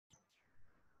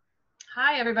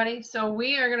Hi, everybody. So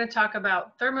we are going to talk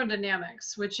about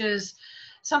thermodynamics, which is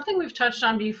something we've touched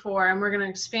on before, and we're going to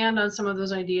expand on some of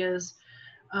those ideas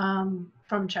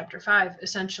from Chapter 5,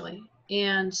 essentially.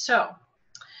 And so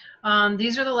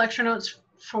these are the lecture notes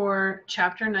for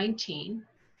Chapter 19,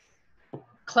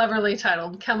 cleverly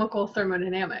titled Chemical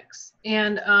Thermodynamics.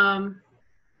 And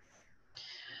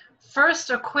first,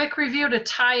 a quick review to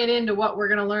tie it into what we're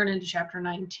going to learn into Chapter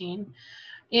 19.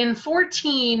 In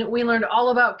 14, we learned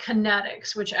all about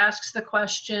kinetics, which asks the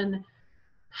question,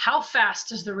 how fast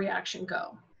does the reaction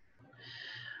go?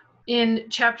 In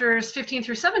chapters 15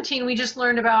 through 17, we just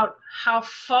learned about how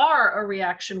far a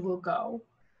reaction will go,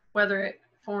 whether it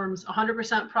forms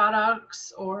 100%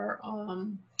 products or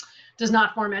does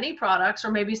not form any products,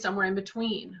 or maybe somewhere in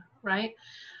between, right?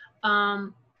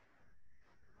 And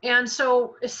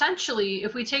so essentially,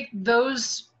 if we take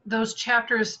those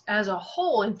chapters as a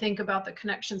whole and think about the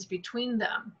connections between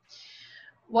them,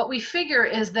 what we figure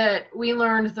is that we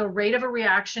learned the rate of a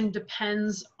reaction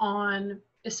depends on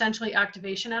essentially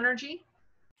activation energy.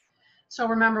 So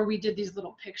remember, we did these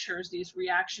little pictures, these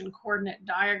reaction coordinate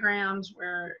diagrams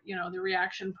where, you know, the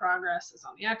reaction progress is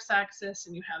on the x-axis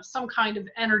and you have some kind of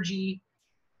energy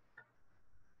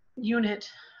unit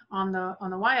on the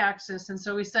y-axis. And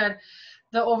so we said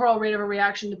the overall rate of a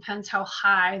reaction depends how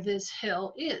high this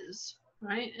hill is,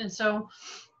 right? And so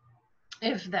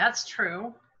if that's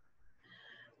true,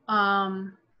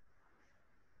 and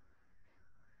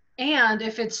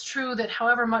if it's true that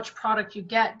however much product you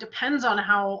get depends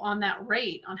on that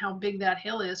rate, on how big that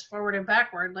hill is, forward and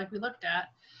backward, like we looked at,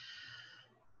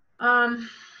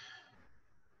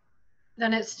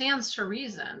 then it stands to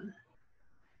reason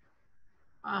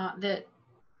that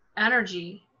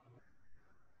energy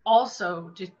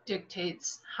also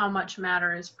dictates how much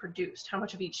matter is produced, how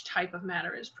much of each type of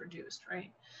matter is produced, right?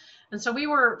 And so we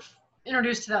were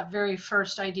introduced to that very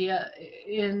first idea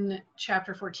in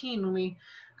chapter 14 when we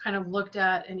kind of looked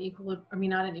at a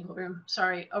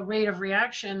rate of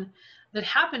reaction that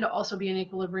happened to also be in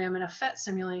equilibrium in a PhET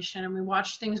simulation. And we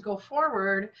watched things go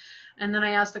forward. And then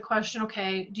I asked the question,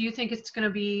 okay, do you think it's going to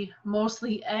be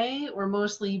mostly A or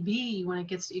mostly B when it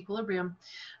gets to equilibrium?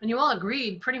 And you all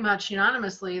agreed pretty much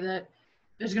unanimously that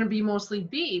there's going to be mostly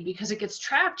B because it gets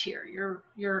trapped here.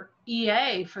 Your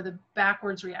EA for the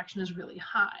backwards reaction is really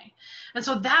high. And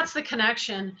so that's the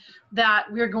connection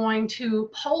that we're going to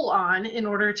pull on in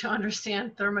order to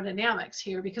understand thermodynamics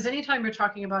here, because anytime you're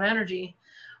talking about energy,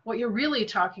 what you're really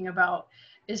talking about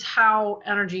is how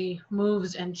energy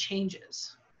moves and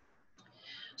changes.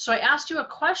 So I asked you a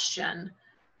question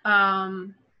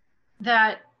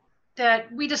that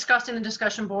we discussed in the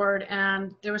discussion board,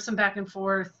 and there was some back and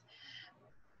forth,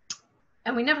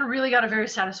 and we never really got a very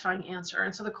satisfying answer.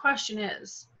 And so the question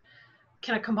is,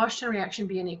 can a combustion reaction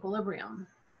be in equilibrium?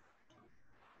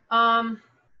 By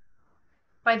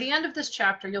the end of this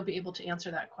chapter, you'll be able to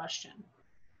answer that question.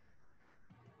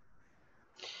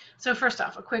 So first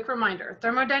off, a quick reminder,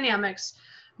 thermodynamics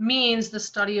means the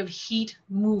study of heat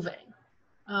moving.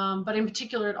 But in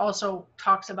particular, it also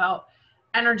talks about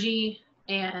energy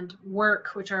and work,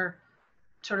 which are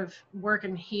sort of work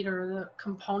and heat are the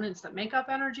components that make up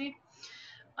energy.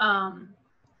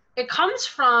 It comes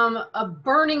from a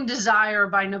burning desire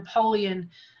by Napoleon.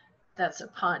 That's a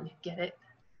pun, get it?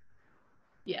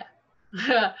 Yeah.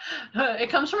 It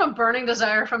comes from a burning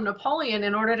desire from Napoleon.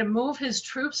 In order to move his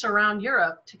troops around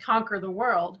Europe to conquer the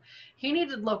world, he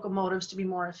needed locomotives to be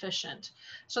more efficient.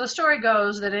 So the story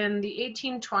goes that in the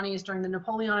 1820s, during the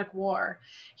Napoleonic War,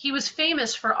 he was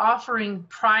famous for offering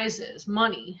prizes,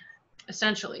 money,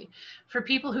 essentially, for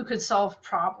people who could solve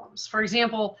problems. For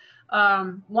example,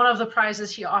 one of the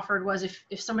prizes he offered was if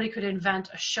somebody could invent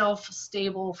a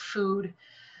shelf-stable food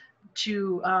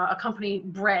to accompany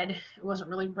bread. It wasn't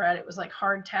really bread, it was like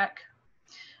hardtack,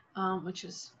 which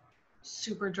is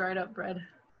super dried up bread.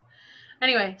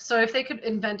 Anyway, so if they could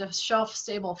invent a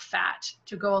shelf-stable fat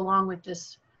to go along with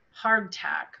this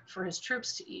hardtack for his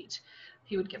troops to eat,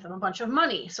 he would give them a bunch of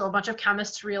money. So a bunch of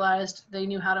chemists realized they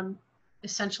knew how to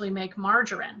essentially make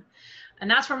margarine. And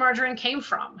that's where margarine came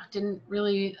from. Didn't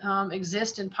really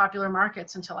exist in popular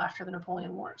markets until after the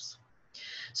Napoleon Wars.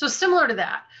 So similar to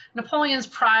that, Napoleon's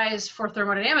prize for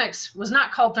thermodynamics was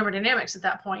not called thermodynamics at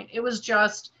that point. It was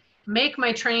just make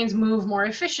my trains move more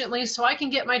efficiently so I can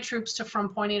get my troops from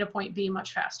point A to point B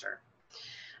much faster.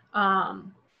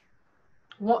 The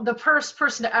first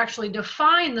person to actually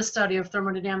define the study of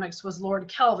thermodynamics was Lord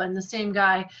Kelvin, the same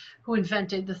guy who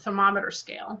invented the thermometer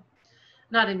scale.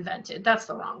 Not invented, that's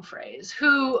the wrong phrase.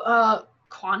 Who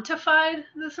quantified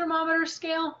the thermometer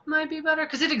scale might be better,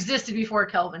 because it existed before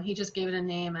Kelvin. He just gave it a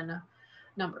name and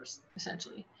numbers,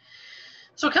 essentially.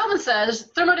 So Kelvin says,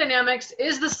 thermodynamics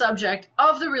is the subject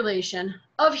of the relation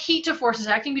of heat to forces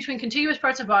acting between contiguous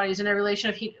parts of bodies and a relation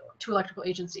of heat to electrical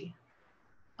agency.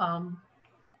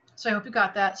 So I hope you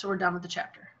got that. So we're done with the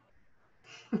chapter.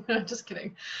 Just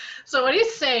kidding. So what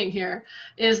he's saying here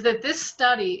is that this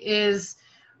study is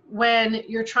when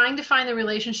you're trying to find the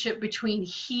relationship between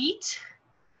heat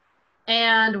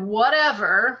and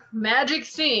whatever magic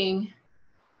thing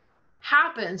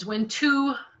happens when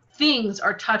two things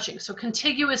are touching. So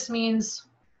contiguous means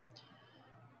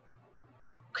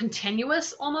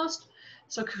continuous almost.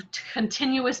 So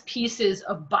continuous pieces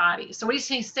of body. So what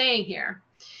he's saying here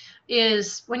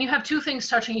is when you have two things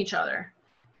touching each other,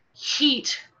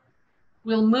 heat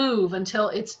will move until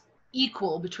it's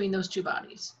equal between those two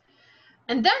bodies.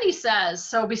 And then he says,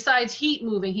 so besides heat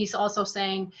moving, he's also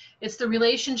saying it's the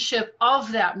relationship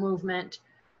of that movement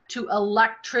to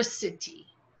electricity.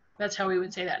 That's how we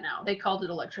would say that now. They called it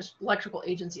electrical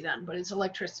agency then, but it's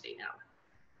electricity now.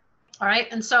 All right,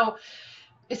 and so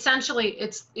essentially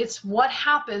it's what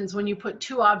happens when you put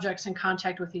two objects in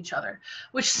contact with each other,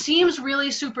 which seems really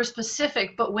super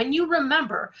specific, but when you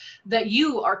remember that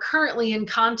you are currently in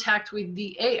contact with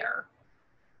the air,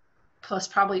 plus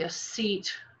probably a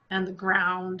seat and the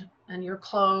ground and your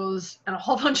clothes and a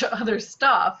whole bunch of other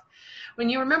stuff, when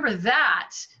you remember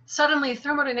that, suddenly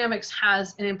thermodynamics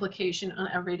has an implication on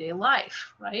everyday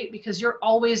life, right? Because you're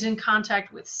always in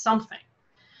contact with something.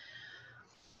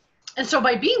 And so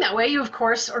by being that way, you of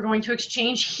course are going to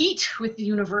exchange heat with the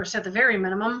universe at the very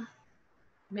minimum,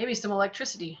 maybe some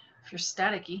electricity if you're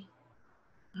staticky.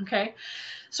 Okay,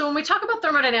 so when we talk about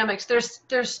thermodynamics,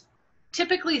 there's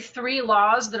typically three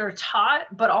laws that are taught,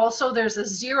 but also there's a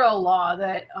zero law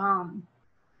that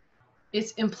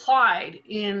is implied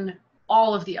in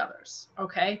all of the others.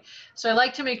 Okay, so I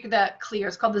like to make that clear.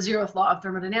 It's called the zeroth law of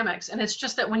thermodynamics, and it's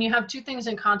just that when you have two things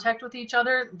in contact with each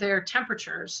other, their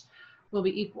temperatures will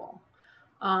be equal.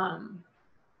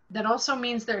 That also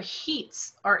means their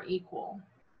heats are equal.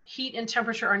 Heat and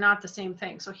temperature are not the same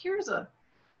thing. So here's a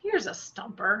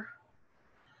stumper.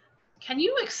 Can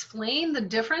you explain the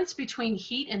difference between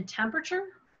heat and temperature?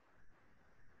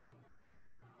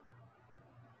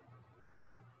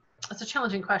 That's a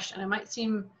challenging question. It might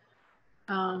seem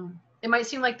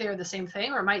like they're the same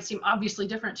thing, or it might seem obviously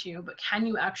different to you, but can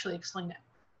you actually explain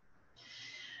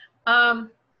it?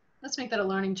 Let's make that a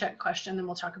learning check question, and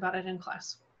we'll talk about it in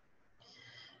class.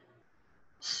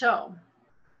 So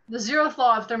the zeroth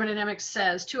law of thermodynamics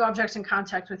says two objects in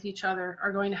contact with each other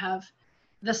are going to have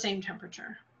the same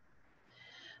temperature.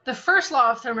 The first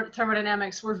law of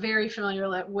thermodynamics we're very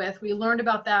familiar with. We learned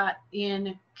about that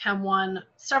in Chem 1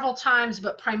 several times,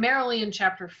 but primarily in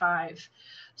Chapter 5.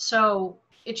 So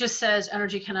it just says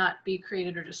energy cannot be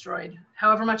created or destroyed.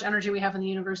 However much energy we have in the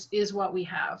universe is what we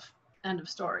have. End of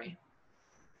story.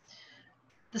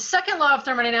 The second law of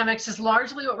thermodynamics is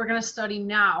largely what we're going to study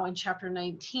now in Chapter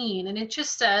 19, and it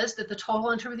just says that the total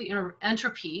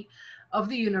entropy of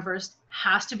the universe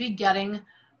has to be getting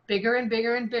bigger and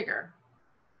bigger and bigger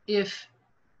if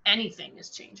anything is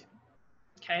changing,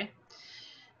 okay?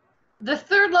 The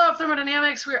third law of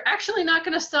thermodynamics we're actually not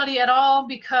going to study at all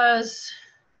because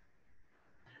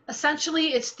essentially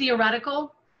it's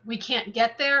theoretical. We can't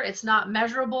get there. It's not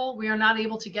measurable. We are not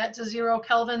able to get to 0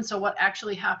 Kelvin. So what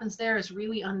actually happens there is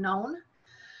really unknown.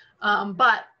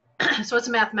 So it's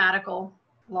a mathematical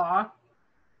law.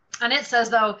 And it says,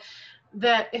 though,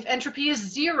 that if entropy is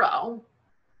 0,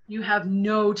 you have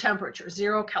no temperature,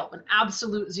 0 Kelvin.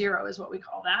 Absolute 0 is what we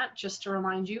call that, just to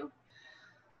remind you.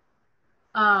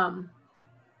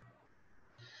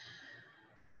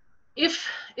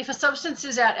 If a substance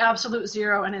is at absolute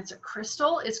 0 and it's a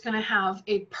crystal, it's going to have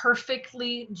a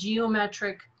perfectly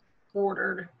geometric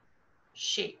ordered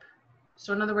shape.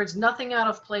 So in other words, nothing out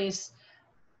of place,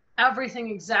 everything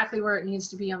exactly where it needs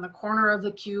to be on the corner of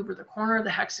the cube or the corner of the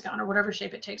hexagon or whatever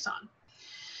shape it takes on.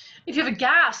 If you have a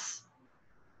gas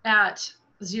at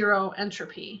 0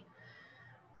 entropy,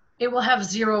 it will have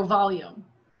 0 volume.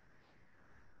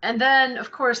 And then,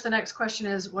 of course, the next question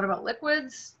is, what about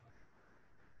liquids?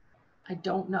 I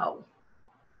don't know.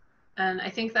 And I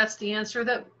think that's the answer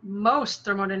that most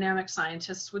thermodynamic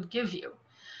scientists would give you.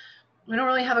 We don't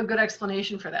really have a good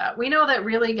explanation for that. We know that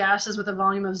really gases with a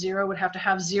volume of 0 would have to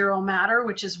have 0 matter,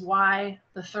 which is why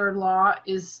the third law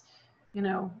is,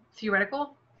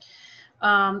 theoretical.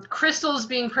 Crystals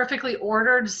being perfectly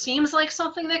ordered seems like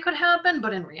something that could happen,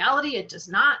 but in reality, it does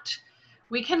not.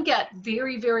 We can get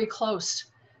very, very close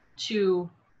to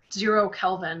 0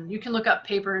 Kelvin. You can look up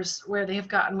papers where they have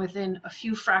gotten within a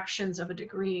few fractions of a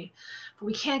degree, but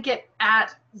we can't get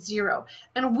at 0.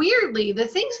 And weirdly, the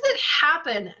things that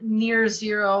happen near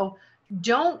 0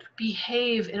 don't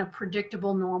behave in a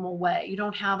predictable, normal way. You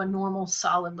don't have a normal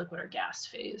solid, liquid, or gas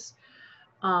phase.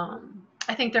 I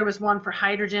think there was one for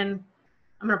hydrogen.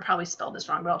 I'm going to probably spell this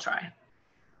wrong, but I'll try.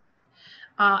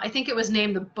 I think it was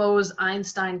named the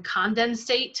Bose-Einstein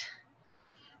condensate.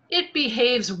 It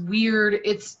behaves weird.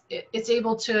 It's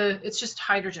able to, it's just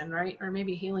hydrogen, right? Or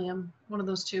maybe helium, one of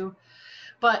those two.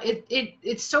 But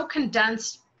it's so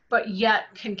condensed, but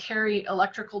yet can carry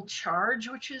electrical charge,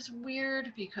 which is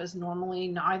weird because normally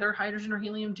neither hydrogen or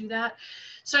helium do that.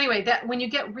 So anyway, that when you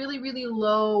get really, really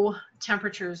low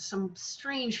temperatures, some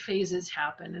strange phases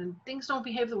happen and things don't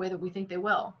behave the way that we think they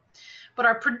will. But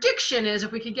our prediction is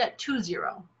if we could get to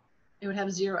zero, it would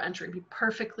have zero entry, be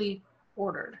perfectly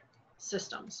ordered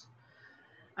systems.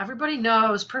 Everybody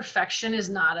knows perfection is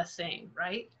not a thing,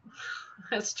 right?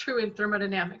 That's true in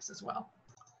thermodynamics as well.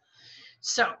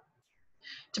 So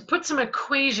to put some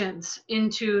equations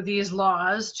into these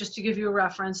laws, just to give you a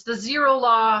reference, the zero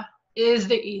law is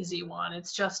the easy one.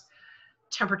 It's just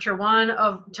temperature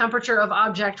of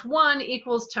object 1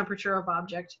 equals temperature of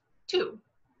object 2.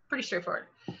 Pretty straightforward.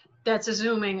 That's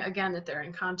assuming, again, that they're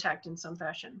in contact in some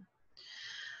fashion.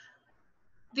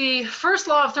 The first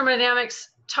law of thermodynamics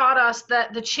taught us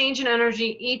that the change in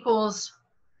energy equals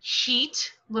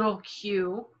heat, little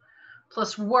q,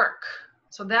 plus work.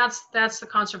 So that's the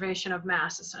conservation of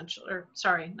mass, essentially, or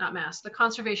sorry, not mass, the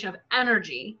conservation of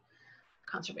energy.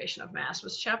 Conservation of mass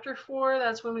was chapter 4.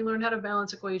 That's when we learned how to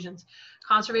balance equations.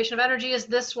 Conservation of energy is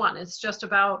this one. It's just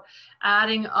about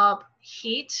adding up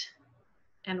heat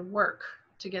and work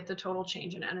to get the total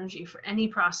change in energy for any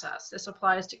process. This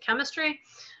applies to chemistry,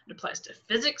 it applies to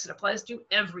physics, it applies to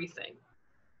everything.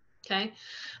 Okay,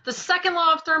 the second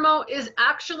law of thermo is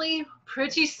actually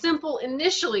pretty simple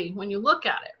initially when you look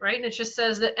at it, right? And it just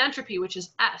says that entropy, which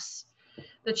is S,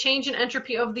 the change in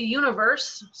entropy of the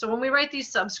universe. So when we write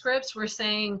these subscripts, we're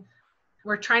saying,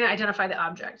 we're trying to identify the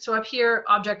object. So up here,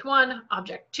 object 1,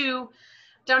 object 2.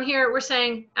 Down here, we're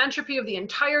saying entropy of the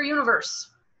entire universe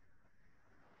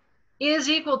is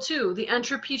equal to the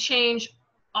entropy change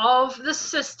of the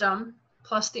system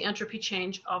plus the entropy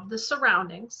change of the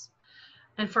surroundings.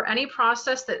 And for any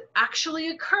process that actually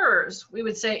occurs, we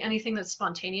would say anything that's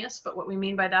spontaneous, but what we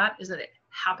mean by that is that it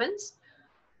happens.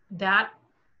 That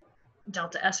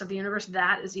delta S of the universe,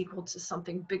 that is equal to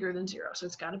something bigger than 0. So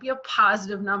it's got to be a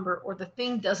positive number or the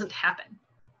thing doesn't happen.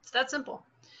 It's that simple.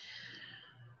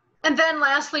 And then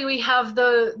lastly, we have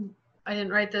I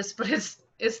didn't write this, but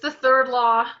it's the third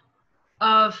law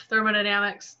of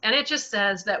thermodynamics. And it just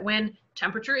says that when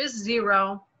temperature is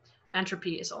 0,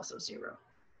 entropy is also 0.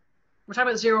 We're talking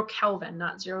about 0 Kelvin,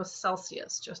 not 0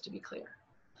 Celsius, just to be clear.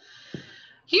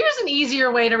 Here's an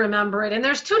easier way to remember it, and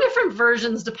there's two different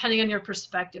versions depending on your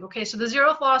perspective. Okay, so the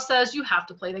 0th law says you have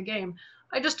to play the game.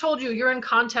 I just told you you're in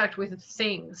contact with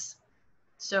things.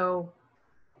 So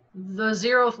the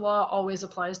 0th law always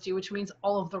applies to you, which means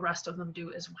all of the rest of them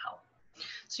do as well.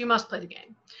 So you must play the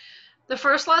game. The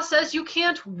first law says you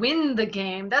can't win the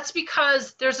game. That's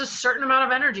because there's a certain amount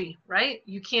of energy, right?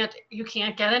 You can't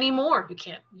get any more. You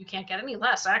can't get any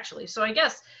less, actually. So I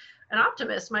guess an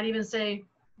optimist might even say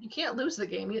you can't lose the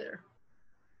game either.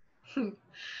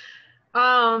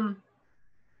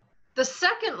 The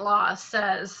second law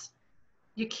says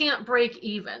you can't break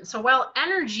even. So while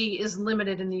energy is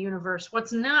limited in the universe,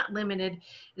 what's not limited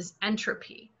is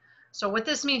entropy. So what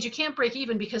this means, you can't break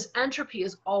even because entropy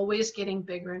is always getting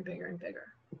bigger and bigger and bigger.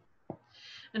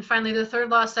 And finally, the third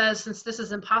law says, since this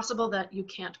is impossible, that you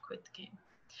can't quit the game.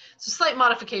 So slight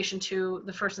modification to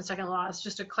the first and second laws,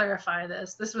 just to clarify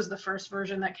this. This was the first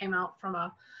version that came out from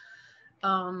a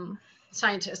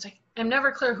scientist. I'm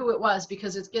never clear who it was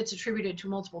because it gets attributed to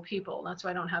multiple people. That's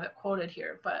why I don't have it quoted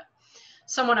here, but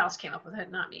someone else came up with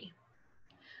it, not me.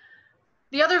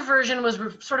 The other version was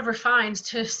sort of refined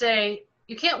to say,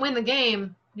 you can't win the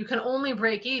game, you can only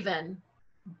break even,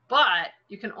 but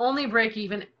you can only break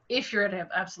even if you're at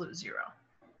absolute 0.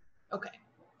 Okay.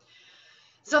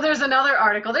 So there's another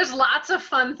article. There's lots of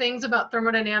fun things about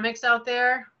thermodynamics out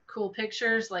there, cool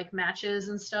pictures like matches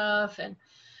and stuff. And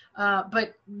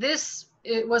but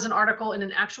it was an article in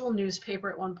an actual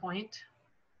newspaper at one point,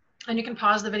 and you can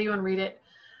pause the video and read it.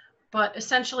 But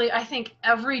essentially, I think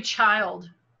every child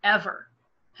ever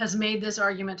has made this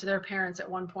argument to their parents at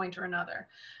one point or another.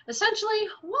 Essentially,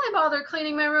 why bother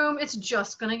cleaning my room? It's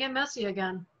just going to get messy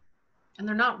again. And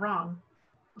they're not wrong.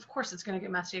 Of course it's going to get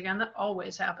messy again. That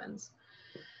always happens.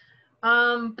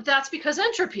 But that's because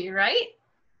entropy, right?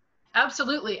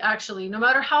 Absolutely, actually. No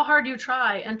matter how hard you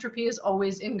try, entropy is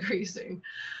always increasing.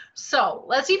 So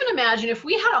let's even imagine if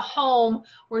we had a home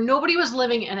where nobody was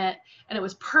living in it and it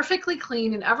was perfectly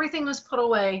clean and everything was put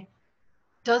away.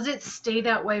 Does it stay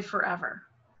that way forever?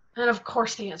 And of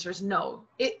course the answer is no.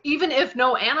 Even if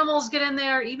no animals get in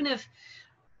there, even if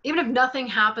nothing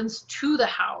happens to the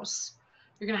house,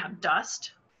 you're going to have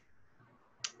dust.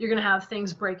 You're going to have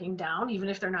things breaking down, even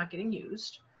if they're not getting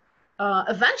used.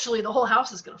 Eventually, the whole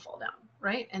house is going to fall down,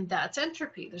 right? And that's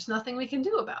entropy. There's nothing we can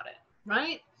do about it,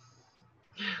 right?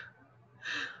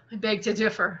 I beg to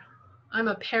differ. I'm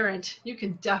a parent. You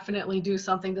can definitely do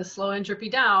something to slow entropy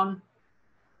down.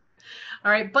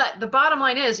 All right, but the bottom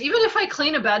line is, even if I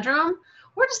clean a bedroom,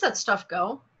 where does that stuff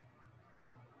go?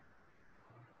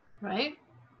 Right?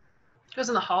 It goes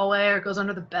in the hallway, or it goes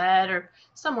under the bed, or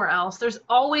somewhere else. There's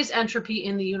always entropy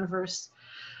in the universe.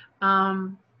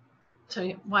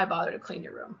 So why bother to clean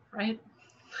your room, right?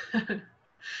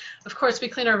 Of course, we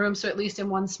clean our room so at least in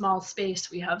one small space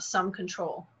we have some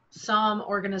control, some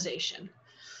organization.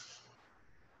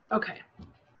 Okay.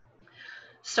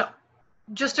 So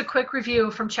just a quick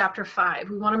review from chapter 5.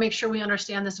 We want to make sure we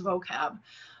understand this vocab.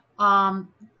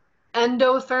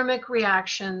 Endothermic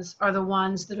reactions are the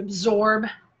ones that absorb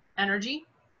energy,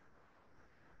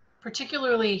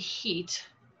 particularly heat.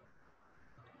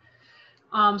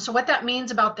 So what that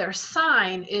means about their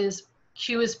sign is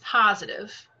Q is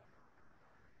positive,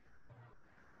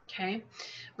 okay?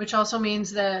 Which also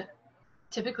means that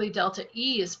typically delta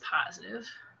E is positive.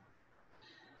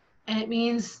 And it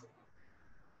means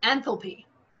enthalpy,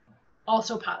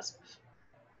 also positive.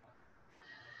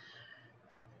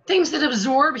 Things that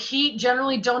absorb heat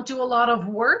generally don't do a lot of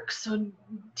work, so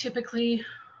typically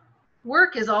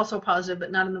work is also positive,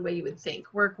 but not in the way you would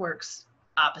think. Work works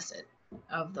opposite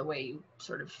of the way you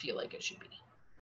sort of feel like it should be.